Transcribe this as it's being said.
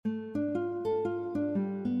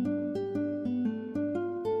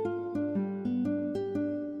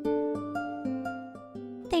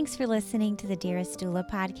Thanks for listening to the Dearest Doula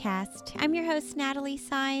podcast. I'm your host, Natalie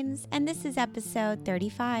Sines, and this is episode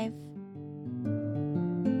 35.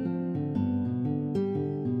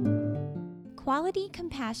 Quality,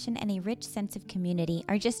 compassion, and a rich sense of community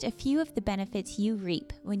are just a few of the benefits you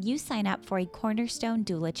reap when you sign up for a Cornerstone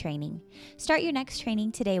Doula training. Start your next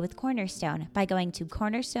training today with Cornerstone by going to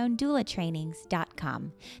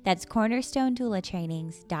cornerstonedoulatrainings.com. That's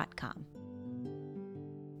cornerstonedoulatrainings.com.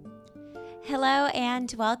 Hello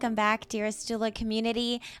and welcome back, Dearest Doula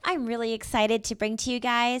community. I'm really excited to bring to you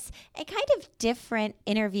guys a kind of different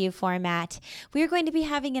interview format. We're going to be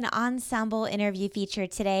having an ensemble interview feature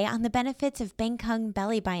today on the benefits of Bengkung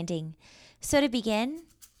belly binding. So to begin,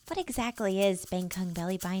 what exactly is Bengkung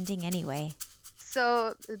belly binding anyway?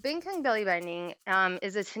 So the Bengkung belly binding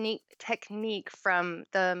is a technique from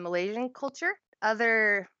the Malaysian culture.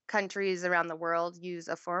 Other countries around the world use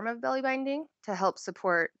a form of belly binding to help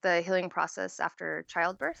support the healing process after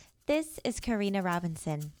childbirth. This is Karina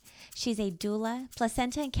Robinson. She's a doula,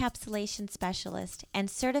 placenta encapsulation specialist, and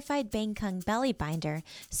certified Bengkung belly binder,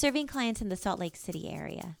 serving clients in the Salt Lake City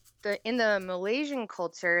area. In the Malaysian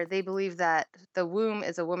culture, they believe that the womb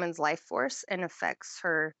is a woman's life force and affects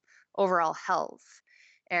her overall health.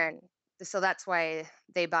 And so that's why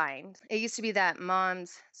they bind. It used to be that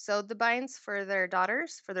moms sewed the binds for their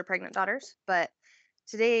daughters, for their pregnant daughters. But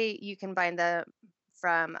today you can bind them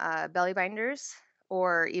from belly binders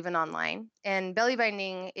or even online. And belly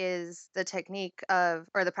binding is the technique of,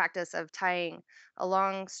 or the practice of tying a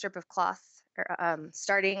long strip of cloth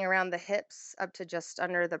starting around the hips up to just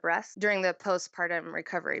under the breast during the postpartum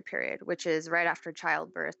recovery period, which is right after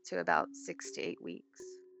childbirth to about 6 to 8 weeks.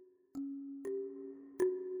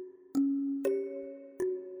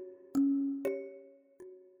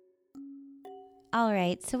 All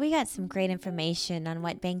right, so we got some great information on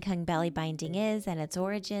what Bengkung belly binding is and its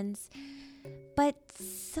origins. But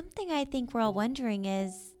something I think we're all wondering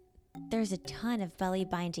is, there's a ton of belly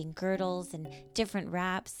binding girdles and different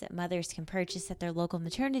wraps that mothers can purchase at their local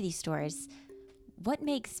maternity stores. What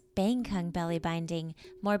makes Bengkung belly binding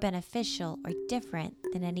more beneficial or different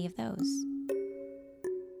than any of those?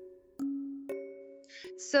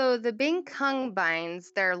 So the Bengkung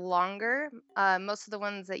binds, they're longer. Most of the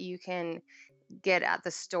ones that you can get at the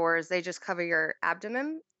stores, they just cover your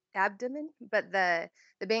abdomen. But the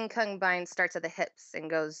Bengkung bind starts at the hips and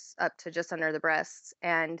goes up to just under the breasts.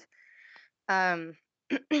 And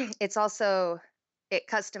it's also, it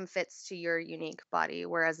custom fits to your unique body,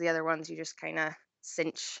 whereas the other ones you just kind of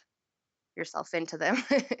cinch yourself into them.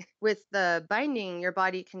 With the binding, your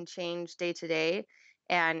body can change day to day,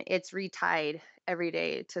 and it's retied every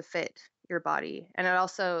day to fit your body. And it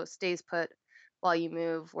also stays put while you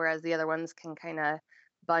move, whereas the other ones can kind of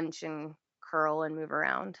bunch and curl and move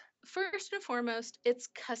around. First and foremost, it's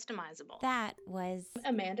customizable. That was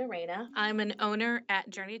Amanda Reyna. I'm an owner at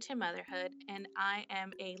Journey to Motherhood, and I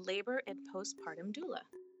am a labor and postpartum doula.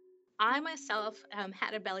 I myself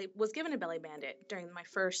was given a belly bandit during my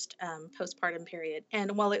first postpartum period.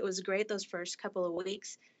 And while it was great those first couple of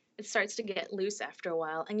weeks, it starts to get loose after a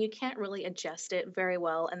while, and you can't really adjust it very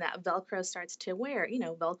well. And that Velcro starts to wear.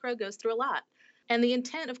 Velcro goes through a lot. And the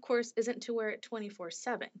intent, of course, isn't to wear it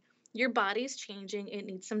 24/7. Your body's changing. It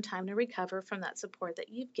needs some time to recover from that support that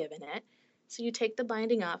you've given it. So you take the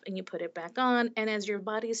binding off and you put it back on. And as your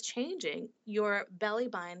body's changing, your belly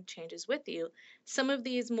bind changes with you. Some of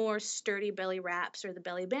these more sturdy belly wraps or the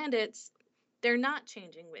belly bandits, they're not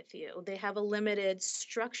changing with you. They have a limited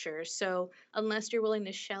structure. So unless you're willing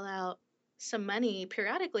to shell out some money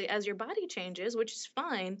periodically as your body changes, which is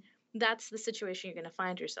fine, that's the situation you're going to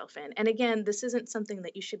find yourself in. And again, this isn't something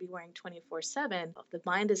that you should be wearing 24/7. The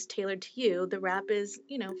bind is tailored to you. The wrap is,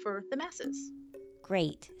 for the masses.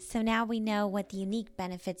 great. So now we know what the unique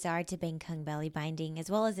benefits are to Bengkung belly binding as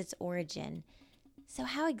well as its origin. So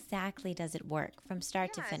how exactly does it work from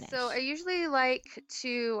start to finish? So I usually like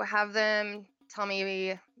to have them tell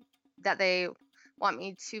me that they want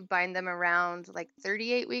me to bind them around like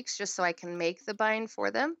 38 weeks just so I can make the bind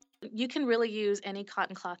for them. You can really use any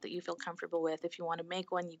cotton cloth that you feel comfortable with. If you want to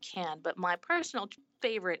make one, you can. But my personal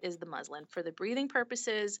favorite is the muslin. For the breathing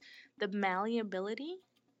purposes, the malleability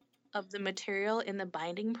of the material in the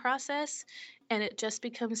binding process, and it just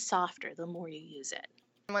becomes softer the more you use it.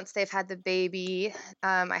 Once they've had the baby,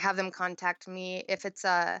 I have them contact me. If it's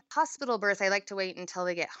a hospital birth, I like to wait until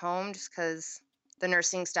they get home just because the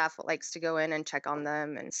nursing staff likes to go in and check on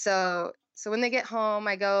them. And so when they get home,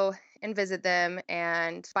 I go and visit them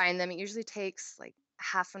and bind them. It usually takes like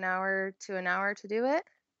half an hour to an hour to do it.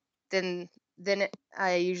 Then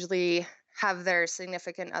I usually have their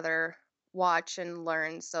significant other watch and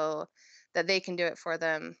learn so that they can do it for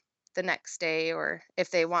them the next day, or if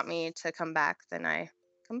they want me to come back, then I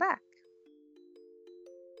come back.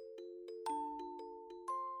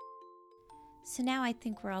 So now I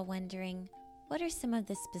think we're all wondering, what are some of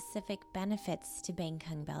the specific benefits to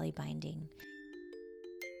Bengkung belly binding?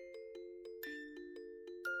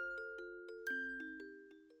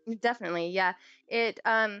 Definitely, yeah. It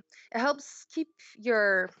helps keep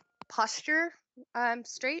your posture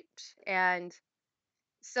straight, and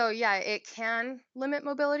so yeah, it can limit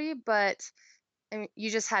mobility, but I mean, you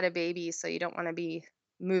just had a baby, so you don't want to be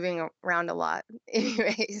moving around a lot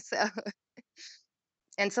anyway. So,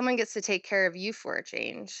 and someone gets to take care of you for a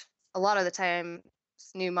change. A lot of the time,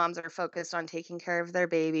 new moms are focused on taking care of their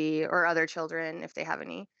baby or other children if they have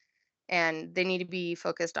any, and they need to be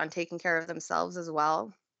focused on taking care of themselves as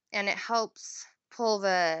well. And it helps pull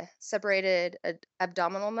the separated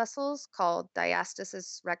abdominal muscles called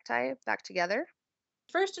diastasis recti back together.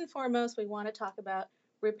 First and foremost, we want to talk about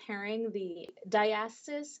repairing the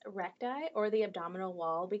diastasis recti, or the abdominal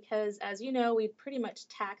wall, because as you know, we pretty much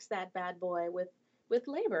tax that bad boy with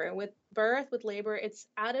labor and with birth, with labor. It's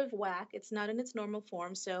out of whack. It's not in its normal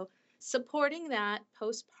form. So supporting that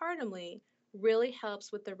postpartumly really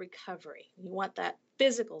helps with the recovery. You want that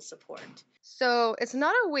physical support. So it's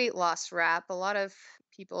not a weight loss wrap. A lot of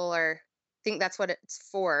people are think that's what it's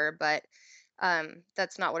for, but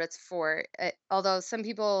that's not what it's for. Although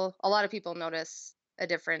a lot of people notice a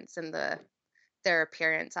difference in their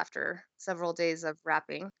appearance after several days of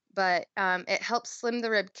wrapping. But it helps slim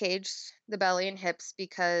the rib cage, the belly, and hips,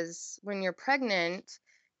 because when you're pregnant,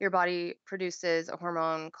 your body produces a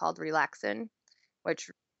hormone called relaxin,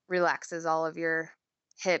 which relaxes all of your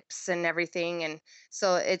hips and everything. And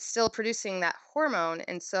so it's still producing that hormone.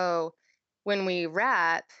 And so when we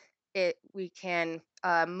wrap it, we can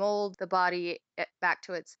mold the body back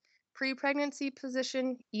to its pre-pregnancy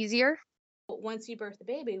position easier. Once you birth the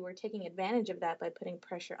baby, we're taking advantage of that by putting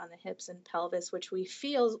pressure on the hips and pelvis, which we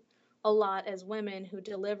feel a lot as women who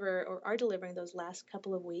deliver or are delivering those last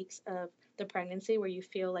couple of weeks of the pregnancy, where you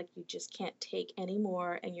feel like you just can't take any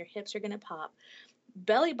more and your hips are going to pop.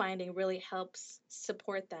 Belly binding really helps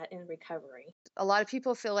support that in recovery. A lot of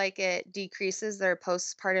people feel like it decreases their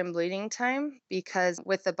postpartum bleeding time because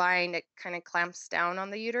with the bind, it kind of clamps down on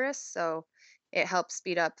the uterus. So it helps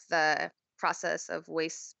speed up the process of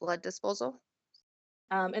waste blood disposal.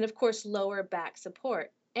 And of course, lower back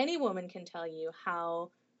support. Any woman can tell you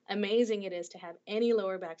how amazing it is to have any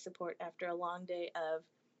lower back support after a long day of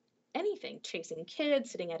anything, chasing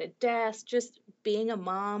kids, sitting at a desk, just being a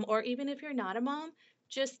mom, or even if you're not a mom,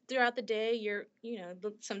 just throughout the day,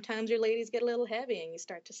 sometimes your ladies get a little heavy and you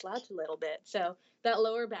start to slouch a little bit. So that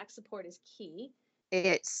lower back support is key.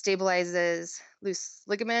 It stabilizes loose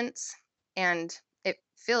ligaments and it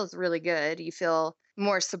feels really good. You feel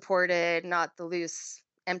more supported, not the loose,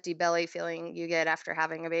 empty belly feeling you get after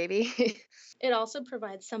having a baby. It also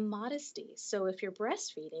provides some modesty. So if you're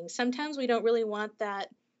breastfeeding, sometimes we don't really want that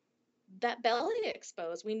belly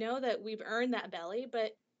exposed. We know that we've earned that belly,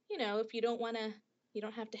 but if you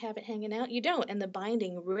don't have to have it hanging out, you don't. And the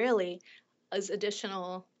binding really is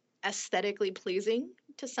additional aesthetically pleasing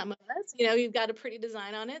to some of us. You've got a pretty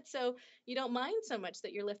design on it, so you don't mind so much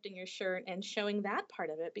that you're lifting your shirt and showing that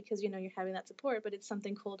part of it, because you're having that support, but it's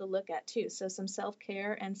something cool to look at too. So some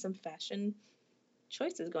self-care and some fashion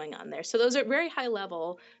choices going on there. So those are very high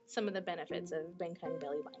level, some of the benefits of Bengkung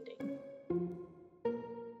belly binding.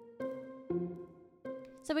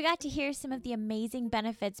 So we got to hear some of the amazing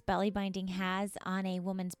benefits belly binding has on a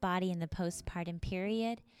woman's body in the postpartum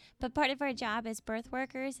period. But part of our job as birth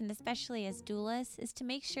workers, and especially as doulas, is to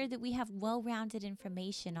make sure that we have well-rounded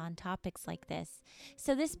information on topics like this.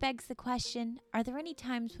 So this begs the question, are there any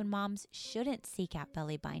times when moms shouldn't seek out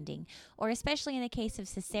belly binding? Or especially in the case of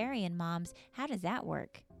cesarean moms, how does that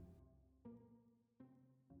work?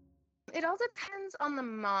 It all depends on the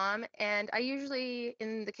mom, and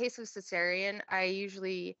in the case of cesarean, I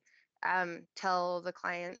usually tell the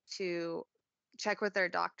client to check with their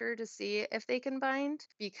doctor to see if they can bind,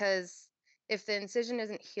 because if the incision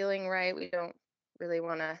isn't healing right, we don't really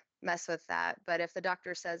want to mess with that. But if the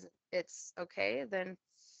doctor says it's okay, then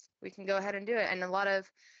we can go ahead and do it. And a lot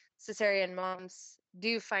of cesarean moms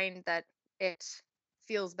do find that it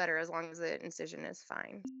feels better as long as the incision is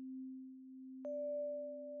fine.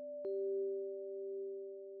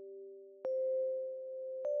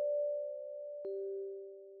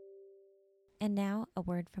 And now, a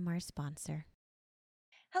word from our sponsor.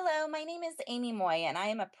 Hello, my name is Amy Moy, and I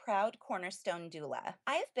am a proud Cornerstone doula.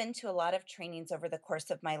 I have been to a lot of trainings over the course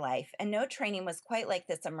of my life, and no training was quite like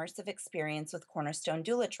this immersive experience with Cornerstone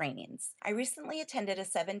doula trainings. I recently attended a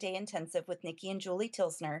 7-day intensive with Nikki and Julie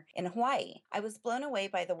Tilsner in Hawaii. I was blown away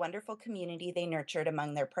by the wonderful community they nurtured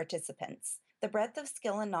among their participants. The breadth of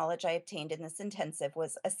skill and knowledge I obtained in this intensive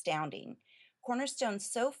was astounding. Cornerstone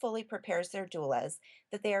so fully prepares their doulas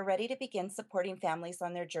that they are ready to begin supporting families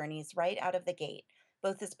on their journeys right out of the gate,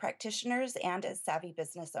 both as practitioners and as savvy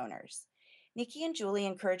business owners. Nikki and Julie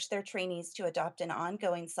encourage their trainees to adopt an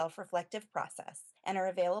ongoing self-reflective process and are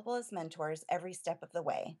available as mentors every step of the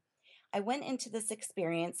way. I went into this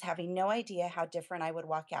experience having no idea how different I would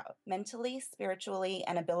walk out, mentally, spiritually,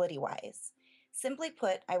 and ability-wise. Simply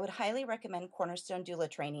put, I would highly recommend Cornerstone Doula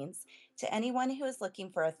trainings to anyone who is looking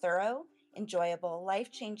for a thorough, enjoyable,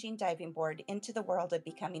 life-changing diving board into the world of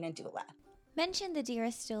becoming a doula. Mention the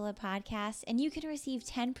Dearest Doula podcast, and you can receive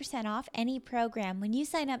 10% off any program when you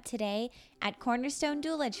sign up today at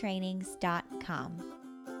cornerstonedoulatrainings.com.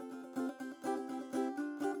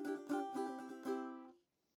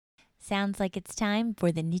 Sounds like it's time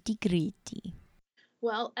for the nitty-gritty.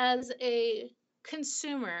 Well, as a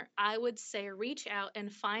consumer, I would say reach out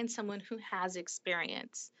and find someone who has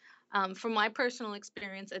experience. From my personal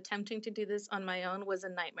experience, attempting to do this on my own was a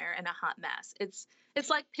nightmare and a hot mess. It's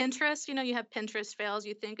like Pinterest. You have Pinterest fails.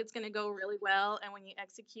 You think it's going to go really well, and when you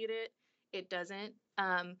execute it, it doesn't.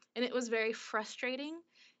 And it was very frustrating.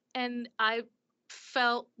 And I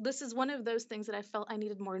felt this is one of those things that I felt I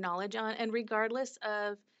needed more knowledge on. And regardless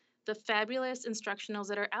of the fabulous instructionals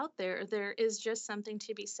that are out there, there is just something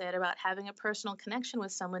to be said about having a personal connection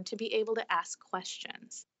with someone to be able to ask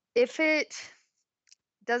questions. If it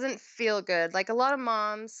doesn't feel good, like a lot of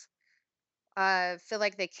moms feel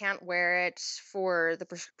like they can't wear it for the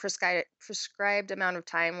prescribed amount of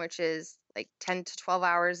time, which is like 10 to 12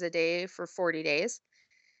 hours a day for 40 days,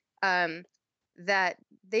 that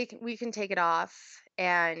we can take it off,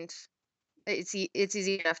 and it's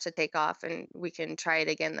easy enough to take off, and we can try it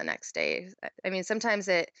again the next day. I mean, sometimes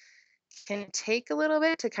it can take a little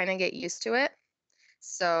bit to kind of get used to it.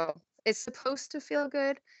 So it's supposed to feel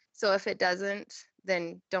good. So if it doesn't,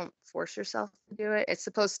 then don't force yourself to do it. It's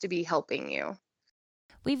supposed to be helping you.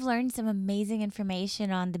 We've learned some amazing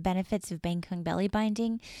information on the benefits of Bengkung belly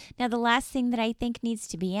binding. Now, the last thing that I think needs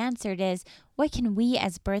to be answered is, what can we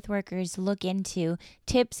as birth workers look into,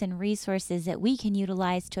 tips and resources that we can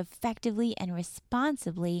utilize to effectively and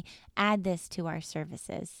responsibly add this to our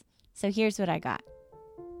services? So here's what I got.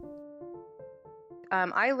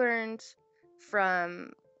 I learned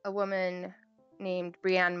from a woman named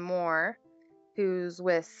Brianne Moore, who's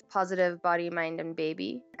with Positive Body, Mind, and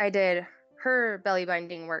Baby. I did her belly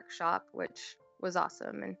binding workshop, which was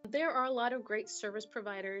awesome. And there are a lot of great service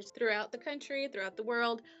providers throughout the country, throughout the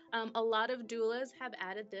world. A lot of doulas have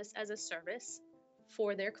added this as a service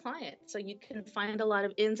for their clients. So you can find a lot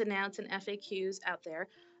of ins and outs and FAQs out there.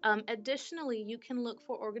 Additionally, you can look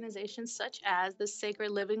for organizations such as the Sacred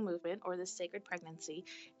Living Movement or the Sacred Pregnancy,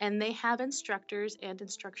 and they have instructors and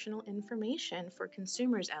instructional information for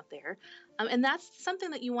consumers out there. And that's something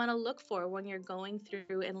that you want to look for when you're going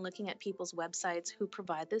through and looking at people's websites who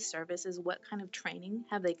provide this service, is what kind of training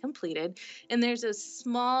have they completed. And there's a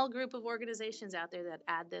small group of organizations out there that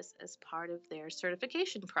add this as part of their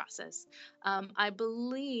certification process. I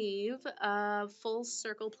believe Full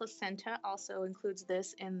Circle Placenta also includes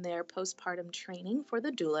this in their postpartum training for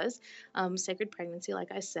the doulas. Sacred Pregnancy,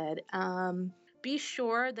 like I said. Be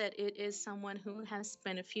sure that it is someone who has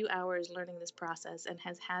spent a few hours learning this process and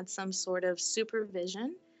has had some sort of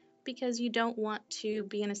supervision, because you don't want to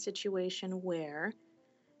be in a situation where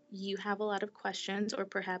you have a lot of questions, or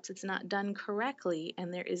perhaps it's not done correctly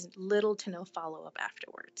and there is little to no follow-up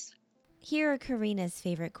afterwards. Here are Karina's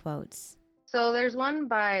favorite quotes. so there's one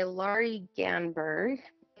by Laurie Ganberg.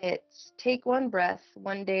 It's, take one breath,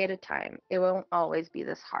 one day at a time. It won't always be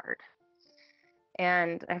this hard.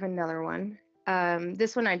 And I have another one.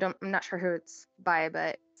 This one I'm not sure who it's by,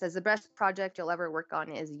 but it says, the best project you'll ever work on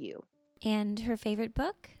is you. And her favorite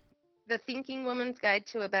book? The Thinking Woman's Guide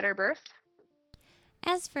to a Better Birth.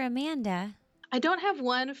 As for Amanda, I don't have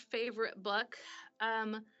one favorite book.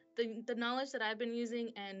 The knowledge that I've been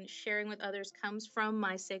using and sharing with others comes from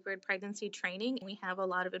my Sacred Pregnancy training. We have a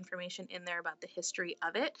lot of information in there about the history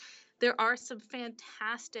of it. There are some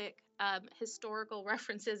fantastic historical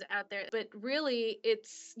references out there, but really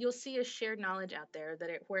you'll see a shared knowledge out there that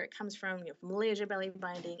where it comes from, from Malaysia belly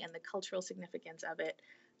binding and the cultural significance of it.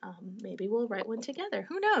 Maybe we'll write one together.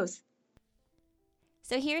 Who knows?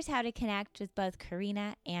 so here's how to connect with both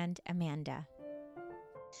Karina and Amanda.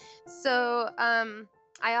 So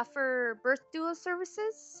I offer birth doula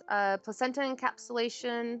services, placenta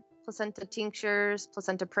encapsulation, placenta tinctures,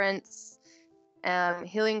 placenta prints,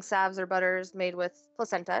 healing salves or butters made with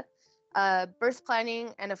placenta, birth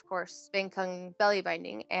planning, and of course, Bengkung belly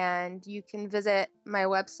binding. And you can visit my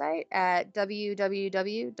website at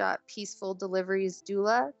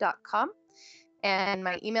www.peacefuldeliveries.doula.com. And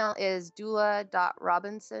my email is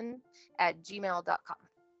doula.robinson@gmail.com.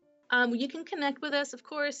 You can connect with us, of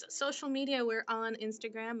course, social media. We're on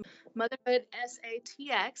Instagram, Motherhood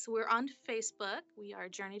SATX. We're on Facebook. We are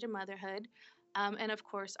Journey to Motherhood. And of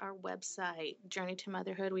course, our website, Journey to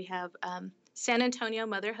Motherhood. We have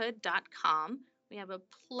SanAntonioMotherhood.com. We have a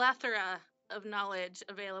plethora of knowledge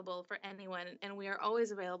available for anyone, and we are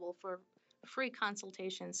always available for free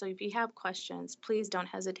consultation. So if you have questions, please don't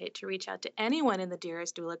hesitate to reach out to anyone in the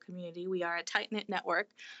Dearest Doula community. We are a tight-knit network.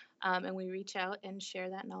 And we reach out and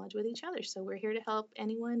share that knowledge with each other. So we're here to help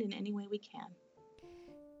anyone in any way we can.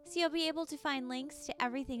 So you'll be able to find links to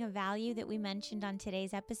everything of value that we mentioned on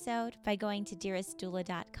today's episode by going to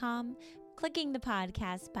dearestdoula.com, clicking the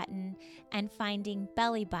podcast button, and finding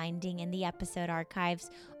belly binding in the episode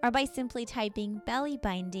archives, or by simply typing belly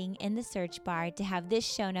binding in the search bar to have this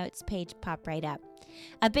show notes page pop right up.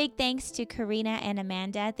 A big thanks to Karina and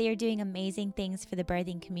Amanda. They are doing amazing things for the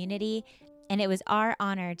birthing community, and it was our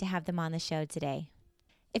honor to have them on the show today.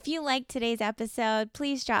 If you liked today's episode,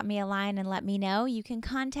 please drop me a line and let me know. You can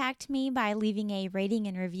contact me by leaving a rating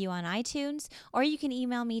and review on iTunes, or you can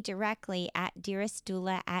email me directly at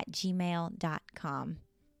dearestdoula@gmail.com.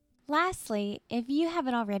 Lastly, if you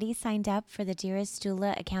haven't already signed up for the Dearest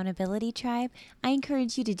Doula Accountability Tribe, I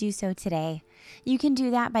encourage you to do so today. You can do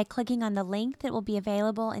that by clicking on the link that will be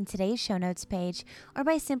available in today's show notes page, or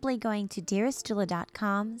by simply going to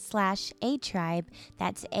dearestdoula.com/atribe.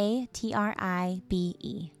 That's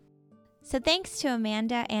ATRIBE. So thanks to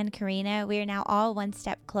Amanda and Karina, we are now all one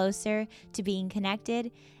step closer to being connected,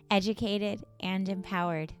 educated, and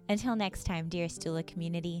empowered. Until next time, Dearest Doula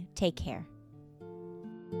community, take care.